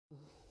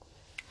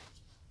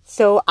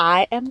So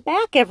I am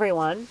back,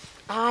 everyone.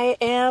 I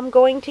am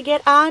going to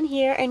get on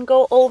here and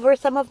go over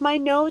some of my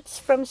notes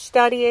from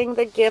studying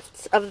the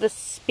gifts of the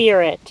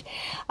Spirit.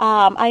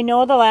 I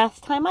know the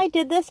last time I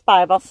did this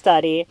Bible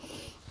study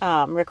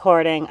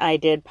recording, I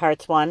did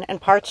parts 1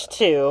 and parts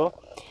 2,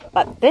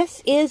 but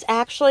this is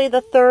actually the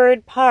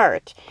third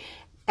part.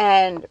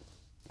 And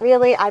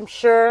really, I'm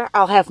sure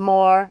I'll have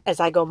more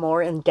as I go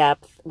more in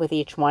depth with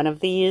each one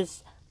of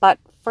these. But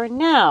for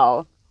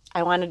now,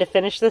 I wanted to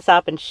finish this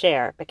up and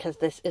share because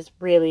this is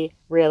really,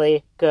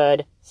 really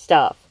good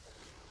stuff.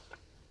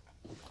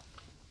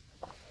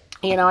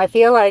 You know, I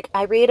feel like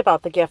I read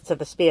about the gifts of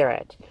the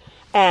Spirit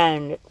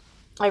and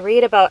I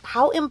read about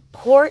how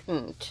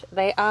important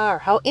they are,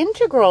 how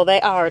integral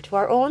they are to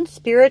our own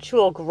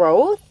spiritual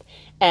growth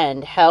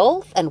and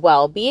health and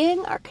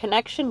well-being, our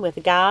connection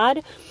with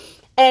God.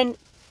 And,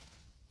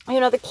 you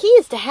know, the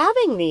keys to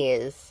having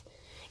these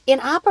in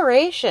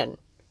operation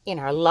in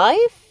our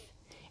life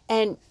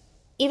and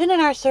even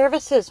in our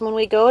services when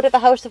we go to the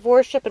house of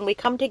worship and we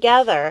come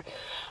together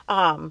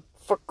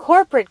for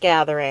corporate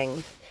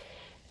gatherings,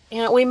 you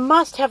know, we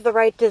must have the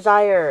right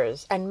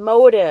desires and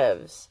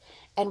motives,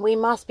 and we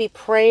must be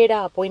prayed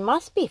up. We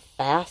must be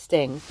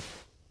fasting.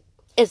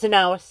 Is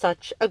now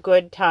such a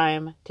good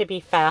time to be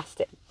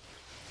fasting?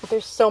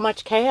 There's so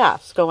much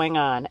chaos going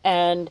on,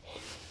 and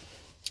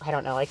I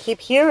don't know, I keep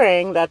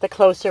hearing that the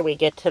closer we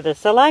get to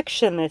this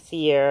election this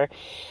year,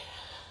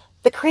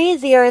 the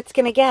crazier it's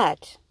going to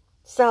get.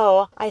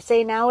 So I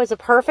say now is a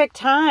perfect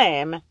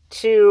time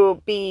to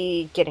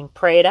be getting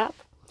prayed up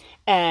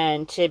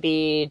and to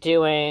be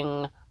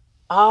doing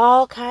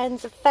all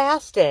kinds of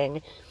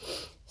fasting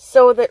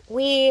so that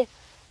we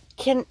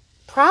can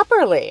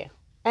properly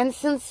and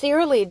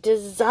sincerely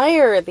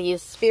desire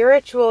these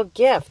spiritual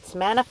gifts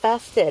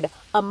manifested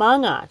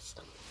among us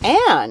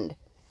and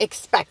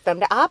expect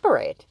them to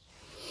operate.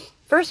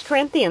 1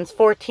 Corinthians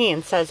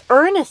 14 says,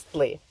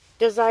 earnestly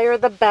desire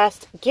the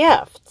best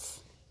gifts.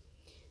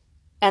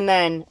 And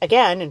then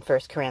again in 1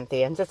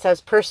 Corinthians, it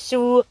says,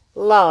 pursue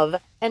love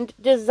and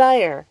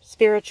desire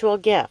spiritual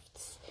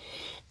gifts.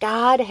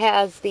 God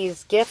has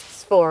these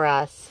gifts for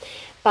us,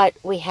 but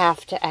we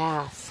have to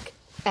ask.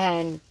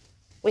 And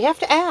we have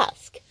to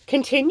ask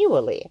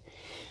continually.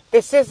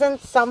 This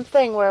isn't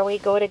something where we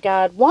go to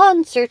God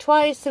once or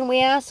twice and we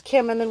ask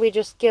Him and then we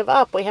just give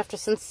up. We have to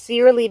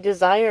sincerely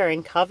desire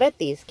and covet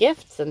these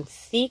gifts and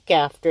seek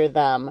after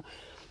them.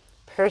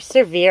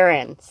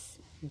 Perseverance,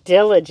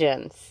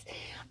 diligence.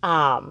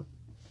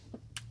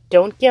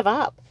 Don't give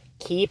up.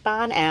 Keep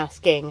on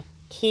asking.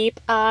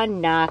 Keep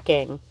on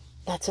knocking.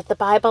 That's what the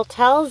Bible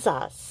tells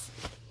us.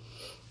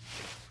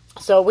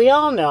 So we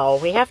all know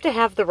we have to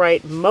have the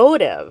right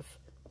motive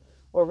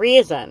or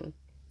reason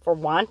for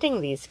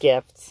wanting these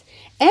gifts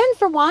and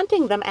for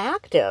wanting them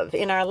active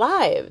in our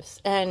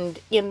lives and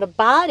in the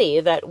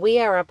body that we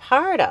are a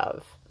part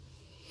of.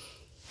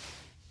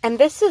 And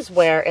this is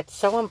where it's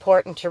so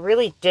important to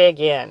really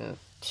dig in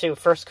to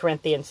 1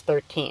 Corinthians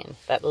 13,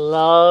 that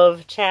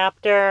love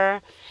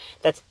chapter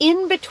that's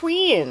in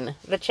between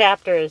the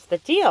chapters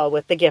that deal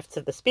with the gifts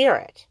of the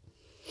Spirit.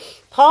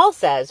 Paul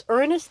says,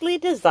 earnestly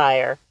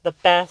desire the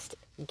best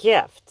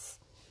gifts.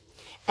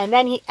 And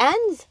then he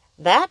ends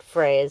that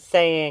phrase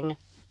saying,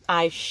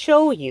 I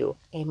show you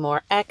a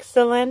more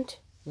excellent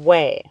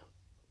way.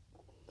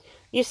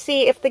 You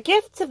see, if the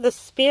gifts of the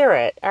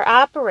Spirit are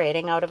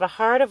operating out of a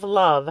heart of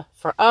love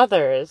for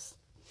others,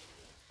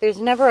 there's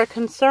never a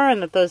concern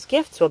that those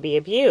gifts will be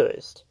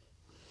abused.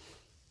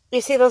 You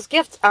see, those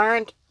gifts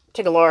aren't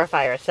to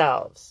glorify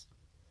ourselves.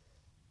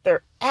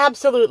 They're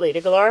absolutely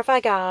to glorify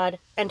God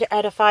and to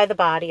edify the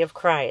body of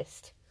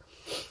Christ.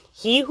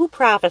 He who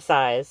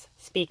prophesies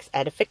speaks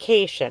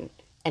edification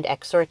and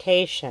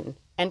exhortation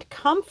and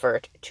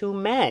comfort to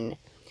men.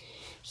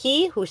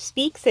 He who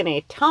speaks in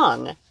a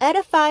tongue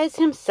edifies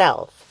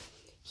himself.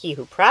 He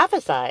who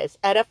prophesies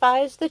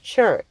edifies the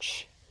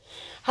church.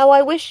 How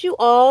I wish you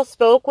all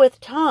spoke with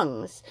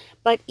tongues,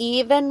 but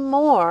even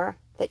more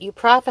that you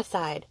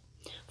prophesied.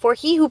 For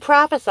he who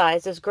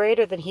prophesies is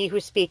greater than he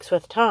who speaks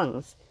with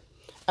tongues,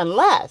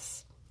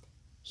 unless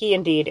he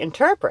indeed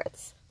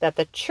interprets, that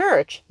the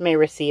church may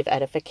receive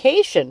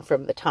edification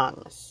from the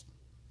tongues.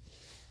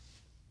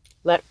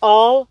 Let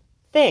all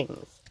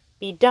things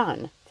be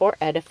done for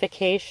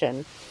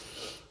edification.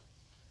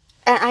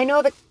 And I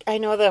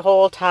know the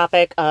whole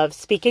topic of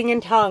speaking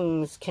in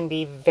tongues can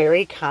be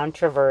very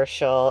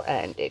controversial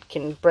and it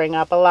can bring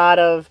up a lot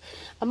of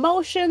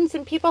emotions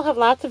and people have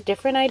lots of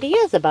different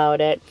ideas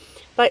about it.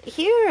 But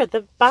here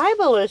the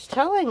Bible is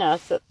telling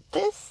us that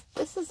this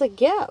is a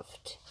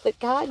gift that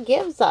God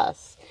gives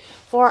us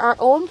for our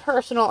own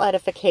personal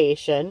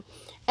edification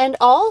and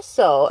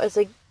also as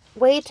a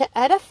way to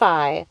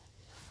edify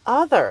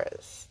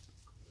others.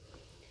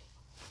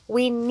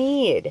 We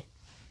need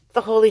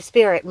the Holy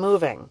Spirit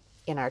moving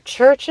in our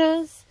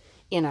churches,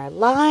 in our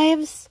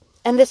lives,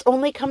 and this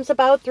only comes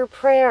about through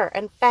prayer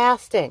and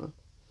fasting.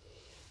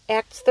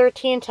 Acts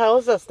 13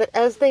 tells us that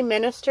as they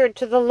ministered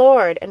to the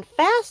Lord and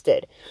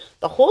fasted,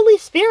 the Holy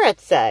Spirit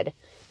said,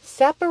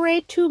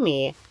 "Separate to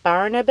me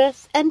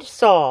Barnabas and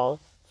Saul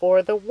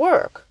for the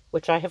work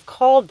which I have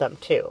called them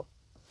to.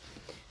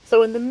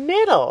 So in the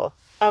middle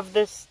of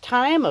this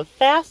time of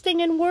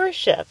fasting and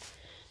worship,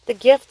 the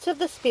gifts of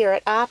the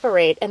Spirit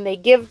operate and they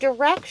give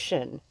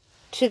direction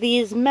to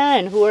these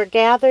men who are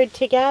gathered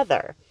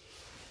together.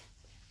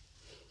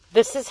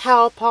 This is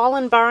how Paul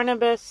and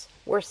Barnabas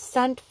were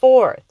sent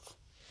forth,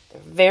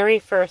 their very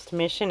first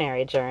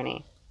missionary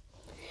journey.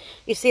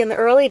 You see, in the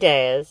early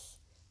days,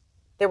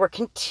 there were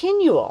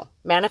continual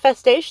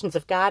manifestations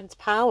of God's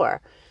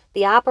power.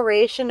 The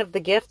operation of the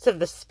gifts of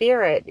the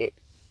Spirit,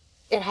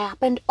 it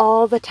happened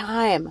all the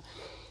time.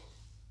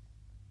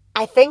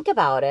 I think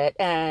about it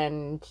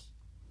and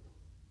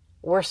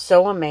we're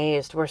so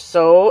amazed. We're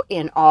so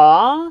in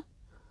awe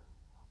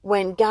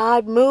when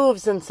God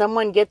moves and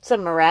someone gets a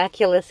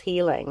miraculous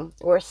healing.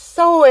 We're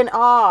so in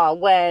awe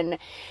when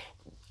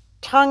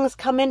tongues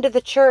come into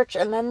the church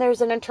and then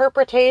there's an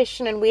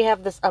interpretation and we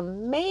have this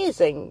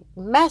amazing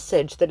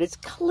message that is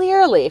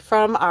clearly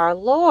from our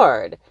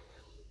Lord.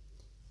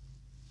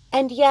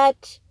 And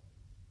yet,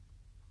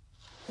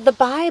 the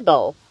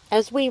Bible,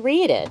 as we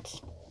read it,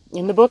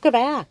 in the book of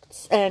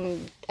Acts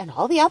and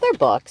all the other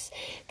books,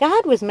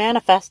 God was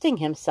manifesting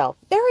himself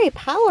very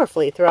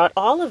powerfully throughout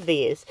all of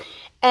these.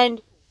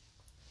 And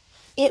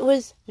it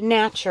was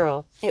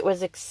natural. It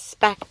was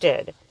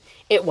expected.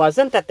 It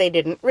wasn't that they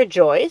didn't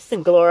rejoice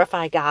and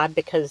glorify God,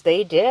 because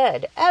they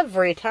did.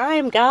 Every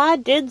time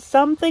God did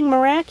something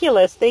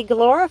miraculous, they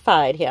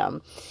glorified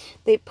him.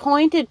 They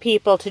pointed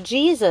people to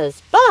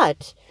Jesus,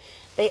 but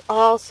they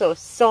also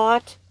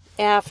sought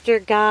after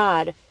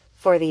God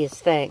for these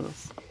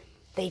things.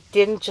 They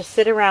didn't just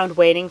sit around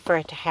waiting for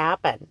it to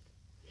happen.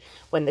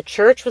 When the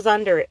church was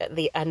under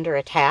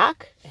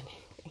attack, and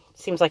it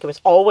seems like it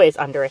was always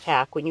under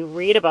attack when you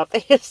read about the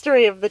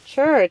history of the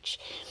church,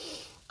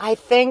 I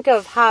think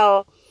of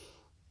how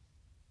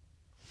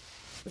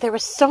there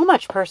was so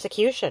much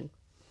persecution.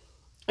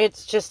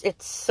 It's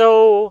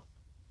so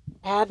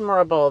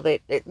admirable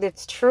that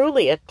it's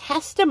truly a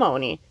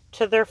testimony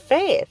to their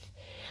faith.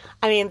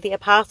 I mean, the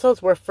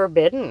apostles were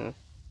forbidden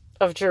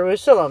of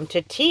Jerusalem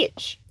to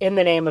teach in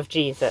the name of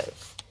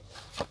Jesus.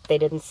 They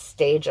didn't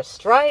stage a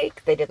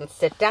strike. They didn't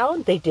sit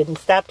down. They didn't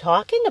stop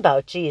talking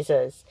about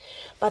Jesus.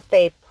 But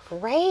they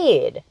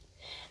prayed.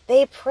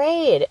 They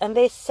prayed and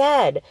they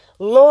said,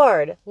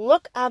 Lord,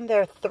 look on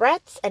their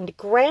threats and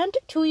grant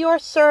to your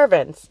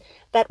servants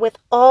that with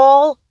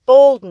all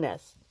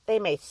boldness they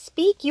may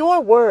speak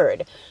your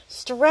word,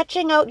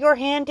 stretching out your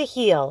hand to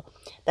heal,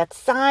 that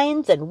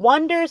signs and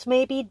wonders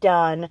may be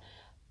done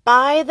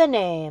by the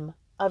name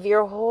of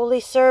your holy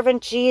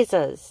servant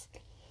Jesus.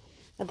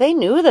 They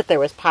knew that there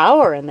was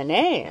power in the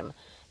name.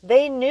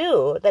 They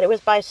knew that it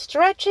was by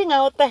stretching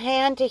out the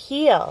hand to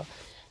heal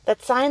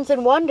that signs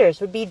and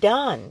wonders would be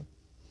done.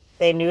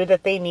 They knew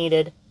that they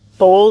needed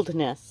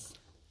boldness.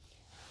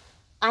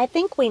 I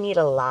think we need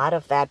a lot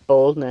of that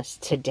boldness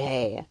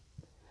today,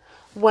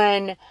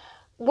 when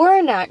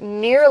we're not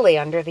nearly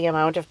under the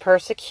amount of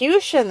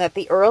persecution that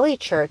the early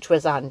church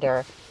was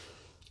under.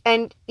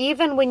 And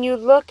even when you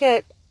look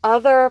at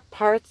other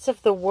parts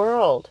of the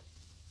world,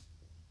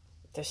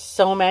 there's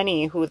so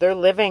many who they're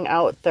living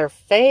out their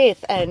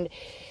faith and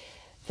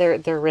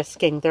they're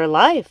risking their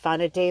life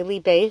on a daily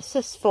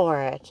basis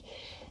for it.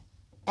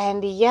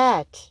 And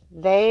yet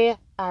they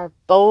are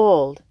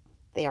bold.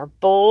 They are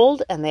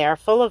bold and they are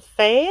full of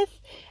faith,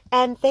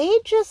 and they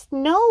just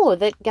know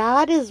that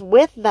God is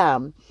with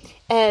them,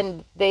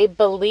 and they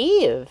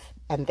believe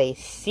and they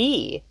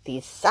see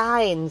these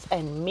signs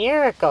and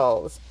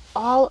miracles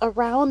all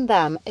around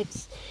them.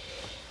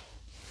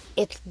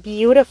 It's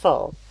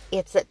beautiful.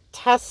 It's a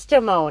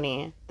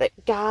testimony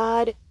that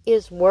God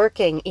is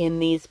working in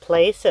these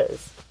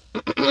places.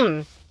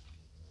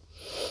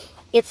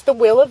 It's the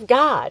will of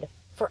God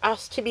for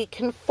us to be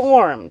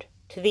conformed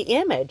to the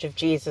image of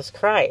Jesus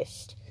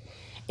Christ.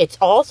 It's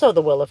also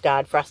the will of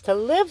God for us to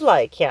live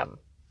like him.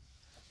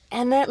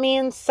 And that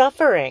means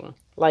suffering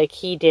like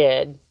he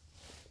did.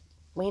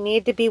 We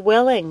need to be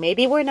willing.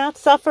 Maybe we're not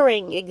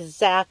suffering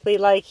exactly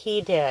like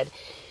he did,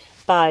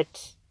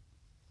 but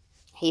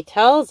he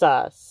tells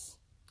us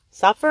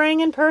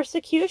suffering and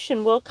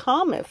persecution will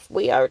come if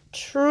we are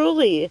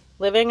truly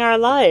living our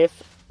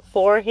life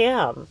for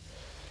him.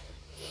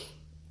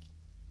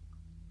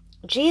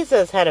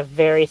 Jesus had a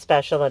very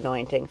special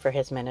anointing for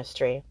his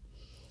ministry.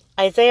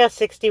 Isaiah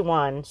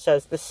 61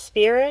 says, "The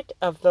Spirit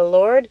of the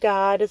Lord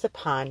God is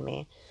upon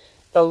me.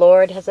 The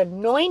Lord has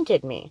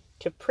anointed me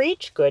to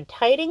preach good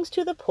tidings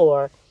to the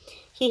poor.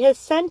 He has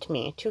sent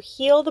me to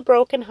heal the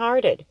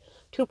brokenhearted,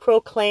 to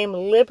proclaim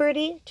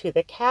liberty to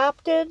the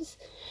captives,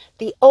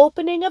 the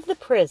opening of the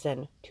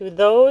prison to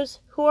those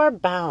who are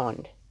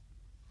bound."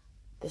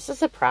 This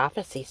is a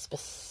prophecy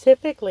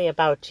specifically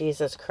about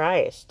Jesus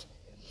Christ.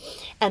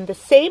 And the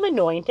same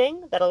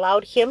anointing that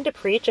allowed him to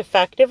preach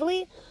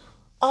effectively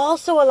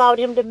also allowed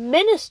him to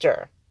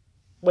minister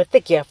with the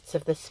gifts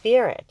of the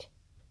Spirit.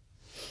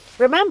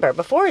 Remember,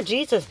 before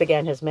Jesus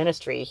began his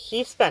ministry,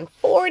 he spent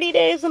 40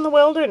 days in the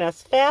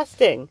wilderness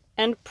fasting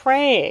and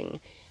praying,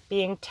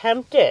 being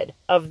tempted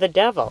of the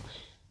devil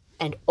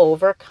and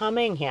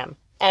overcoming him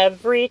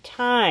every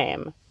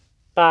time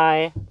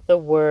by the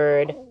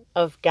word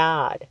of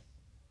God.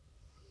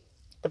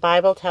 The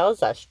Bible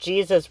tells us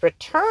Jesus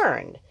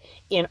returned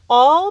in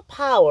all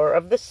power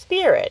of the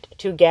Spirit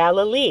to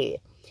Galilee,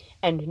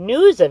 and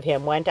news of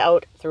him went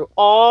out through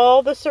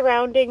all the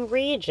surrounding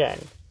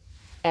region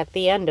at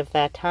the end of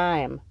that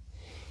time.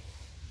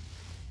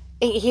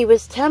 He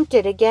was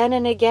tempted again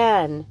and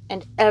again,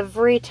 and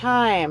every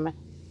time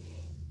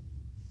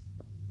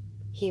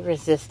he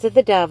resisted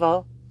the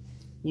devil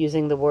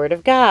using the word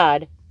of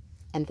God,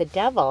 and the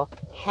devil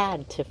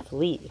had to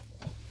flee.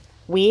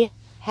 We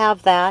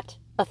have that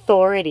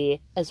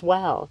authority as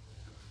well.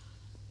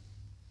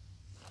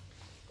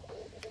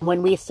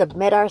 When we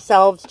submit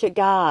ourselves to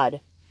God,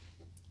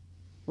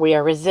 we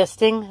are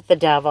resisting the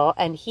devil,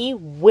 and he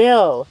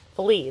will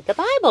flee. The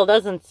Bible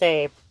doesn't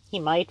say he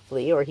might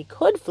flee or he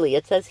could flee.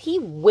 It says he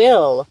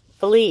will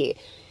flee.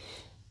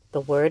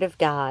 The word of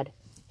God,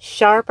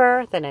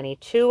 sharper than any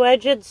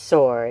two-edged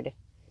sword.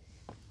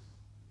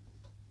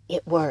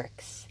 It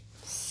works.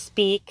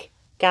 Speak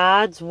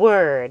God's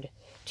word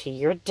to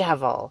your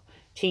devil,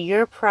 to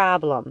your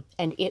problem,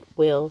 and it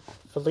will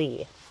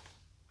flee.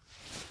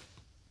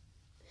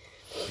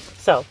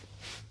 So,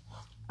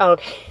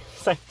 okay,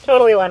 so I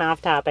totally went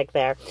off topic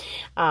there.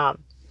 But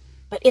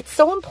it's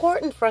so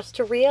important for us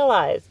to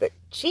realize that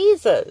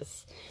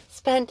Jesus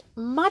spent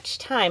much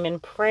time in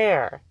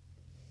prayer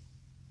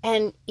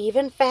and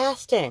even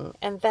fasting,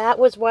 and that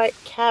was what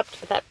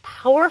kept that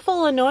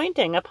powerful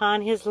anointing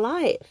upon his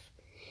life.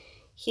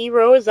 He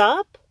rose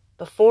up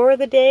before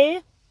the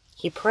day,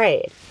 he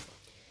prayed.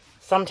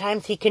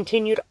 Sometimes he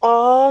continued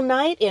all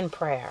night in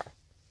prayer.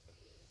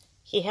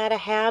 He had a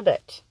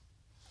habit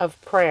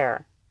of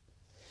prayer.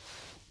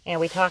 And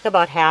we talk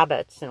about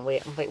habits, and we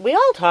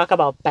all talk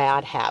about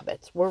bad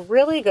habits. We're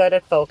really good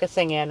at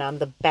focusing in on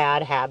the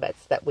bad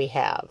habits that we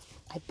have.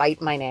 I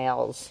bite my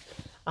nails.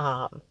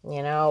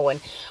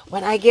 When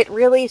I get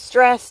really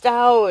stressed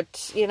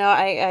out,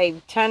 I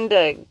tend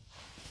to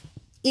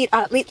eat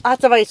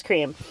lots of ice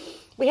cream.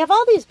 We have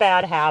all these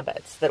bad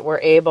habits that we're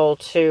able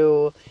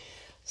to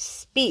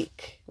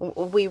speak.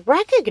 We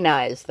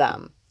recognize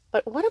them.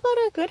 But what about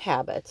our good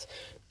habits?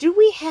 Do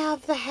we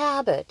have the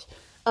habit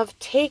of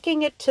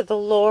taking it to the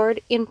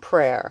Lord in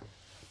prayer?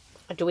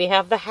 Do we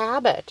have the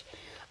habit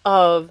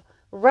of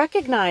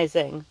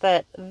recognizing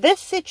that this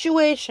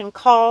situation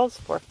calls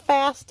for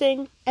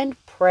fasting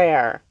and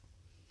prayer?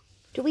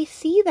 Do we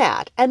see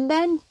that? And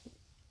then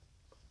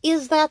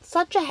is that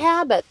such a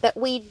habit that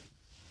we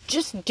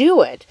just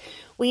do it?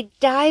 We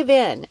dive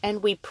in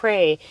and we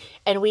pray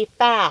and we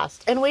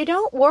fast, and we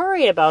don't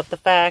worry about the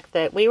fact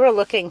that we were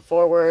looking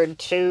forward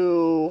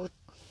to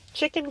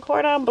chicken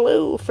cordon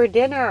bleu for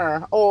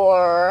dinner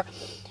or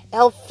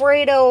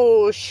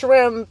Alfredo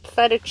shrimp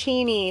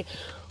fettuccine.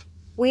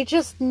 We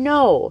just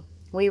know,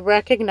 we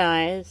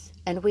recognize,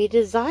 and we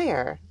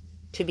desire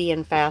to be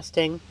in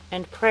fasting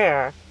and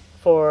prayer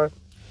for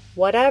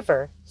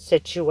whatever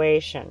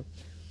situation.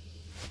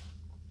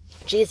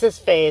 Jesus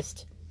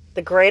faced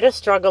the greatest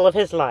struggle of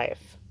his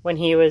life when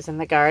he was in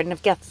the Garden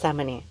of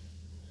Gethsemane.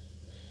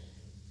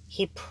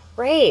 He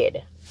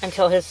prayed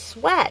until his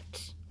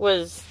sweat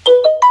was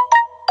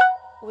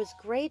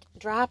great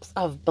drops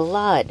of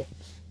blood.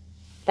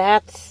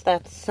 That's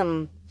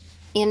some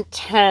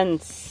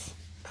intense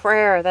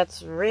prayer.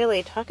 That's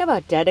really, talk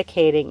about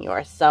dedicating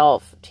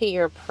yourself to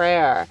your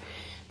prayer,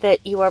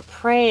 that you are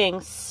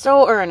praying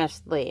so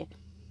earnestly,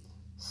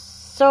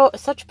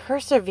 such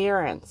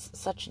perseverance,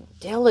 such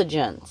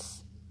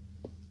diligence,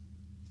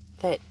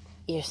 that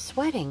you're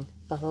sweating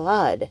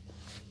blood.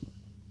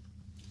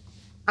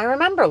 I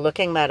remember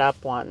looking that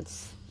up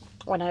once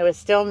when I was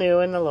still new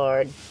in the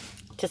Lord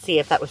to see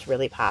if that was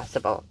really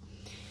possible.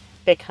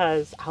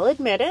 Because I'll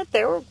admit it,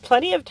 there were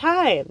plenty of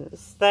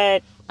times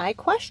that I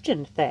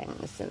questioned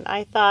things and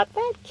I thought,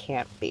 that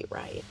can't be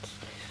right.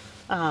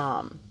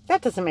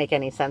 That doesn't make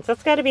any sense.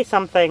 That's got to be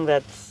something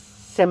that's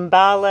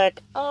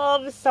symbolic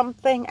of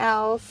something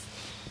else.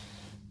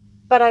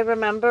 But I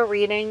remember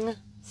reading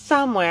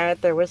somewhere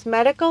there was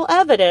medical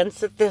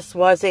evidence that this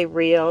was a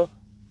real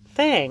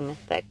thing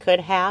that could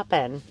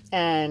happen.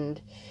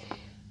 And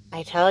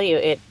I tell you,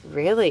 it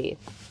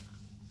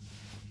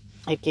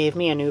gave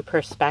me a new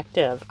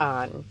perspective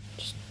on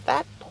just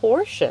that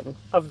portion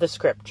of the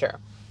scripture.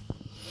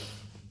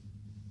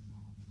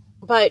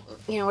 But,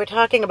 we're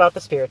talking about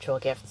the spiritual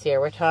gifts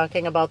here. We're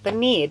talking about the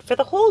need for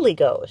the Holy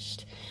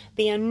Ghost,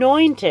 the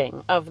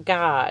anointing of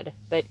God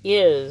that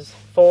is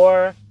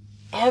for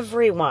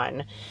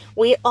everyone.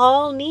 We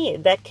all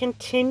need that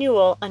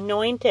continual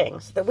anointing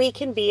so that we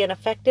can be an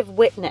effective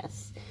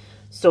witness,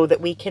 so that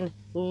we can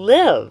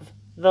live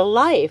the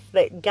life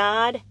that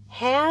God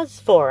has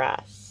for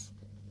us.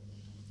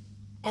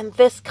 And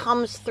this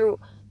comes through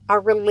our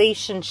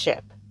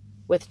relationship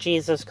with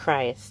Jesus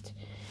Christ.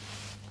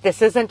 This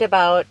isn't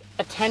about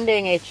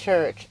attending a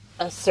church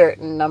a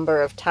certain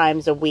number of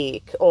times a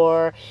week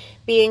or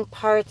being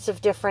parts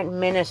of different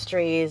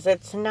ministries.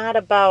 It's not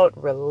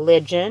about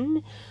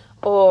religion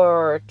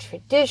or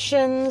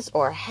traditions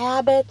or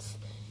habits.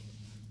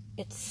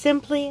 It's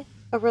simply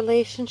a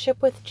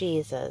relationship with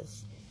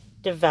Jesus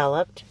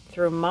developed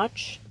through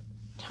much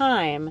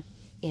time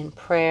in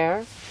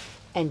prayer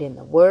and in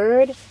the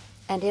Word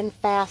and in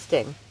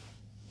fasting.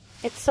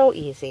 It's so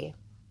easy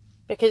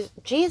because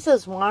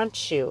Jesus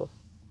wants you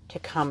to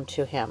come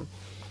to Him.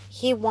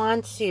 He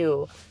wants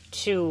you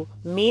to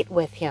meet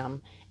with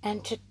Him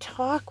and to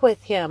talk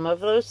with Him of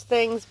those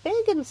things,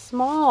 big and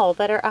small,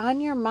 that are on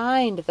your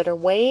mind, that are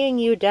weighing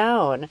you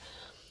down.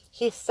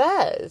 He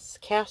says,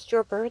 cast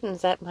your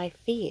burdens at my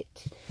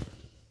feet.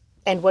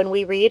 And when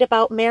we read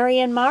about Mary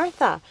and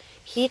Martha,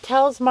 He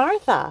tells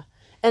Martha,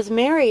 as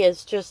Mary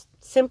is just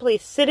simply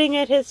sitting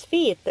at His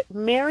feet, that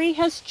Mary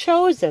has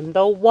chosen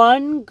the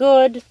one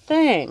good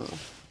thing.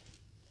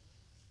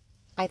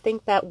 I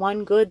think that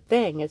one good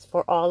thing is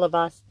for all of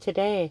us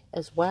today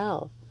as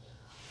well.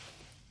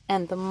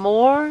 And the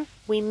more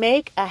we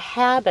make a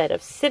habit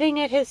of sitting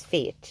at His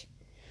feet,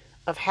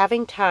 of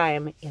having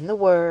time in the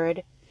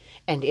Word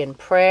and in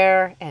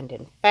prayer and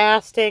in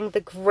fasting,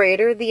 the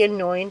greater the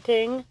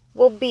anointing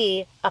will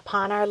be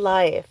upon our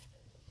life.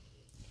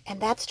 And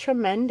that's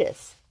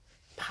tremendous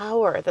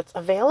power that's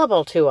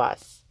available to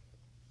us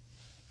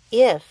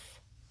if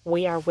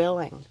we are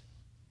willing.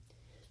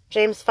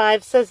 James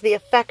 5 says, the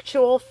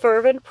effectual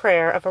fervent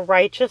prayer of a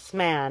righteous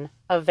man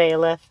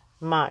availeth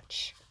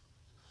much.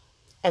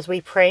 As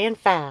we pray and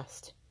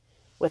fast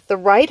with the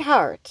right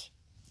heart,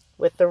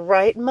 with the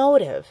right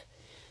motive,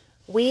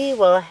 we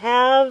will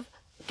have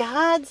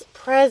God's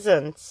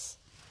presence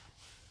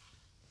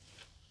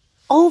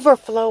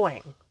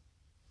overflowing.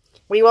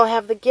 We will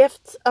have the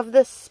gifts of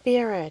the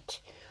Spirit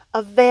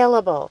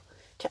available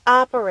to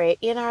operate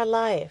in our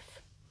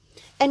life.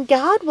 And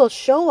God will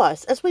show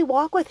us, as we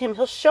walk with Him,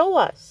 He'll show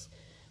us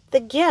the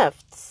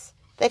gifts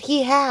that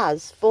He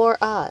has for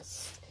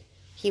us.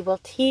 He will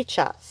teach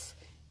us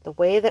the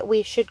way that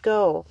we should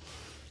go.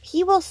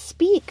 He will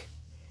speak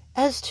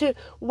as to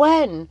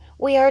when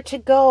we are to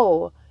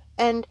go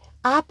and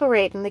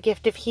operate in the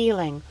gift of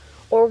healing,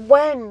 or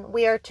when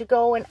we are to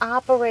go and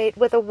operate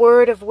with a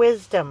word of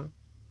wisdom.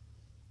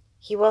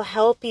 He will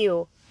help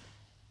you.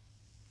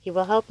 He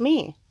will help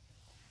me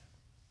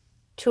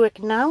to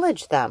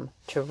acknowledge them,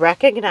 to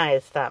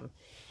recognize them,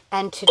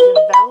 and to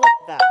develop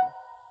them.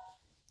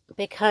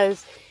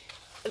 Because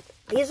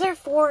these are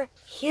for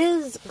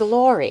His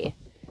glory.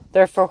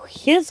 They're for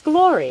His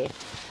glory,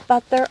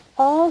 but they're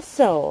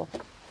also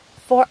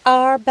for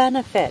our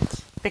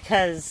benefit,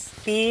 because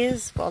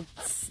these will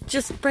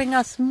just bring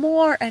us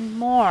more and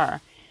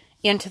more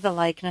into the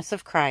likeness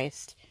of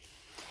Christ.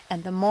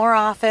 And the more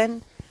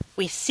often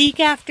we seek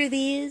after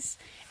these,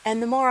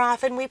 and the more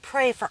often we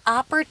pray for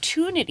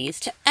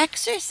opportunities to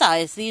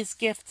exercise these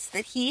gifts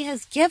that He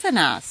has given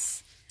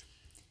us,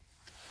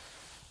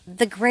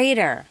 the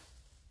greater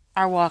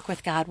our walk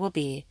with God will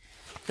be,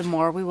 the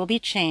more we will be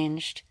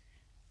changed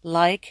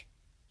like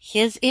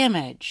His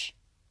image,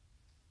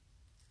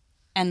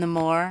 and the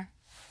more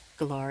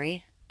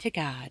glory to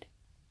God.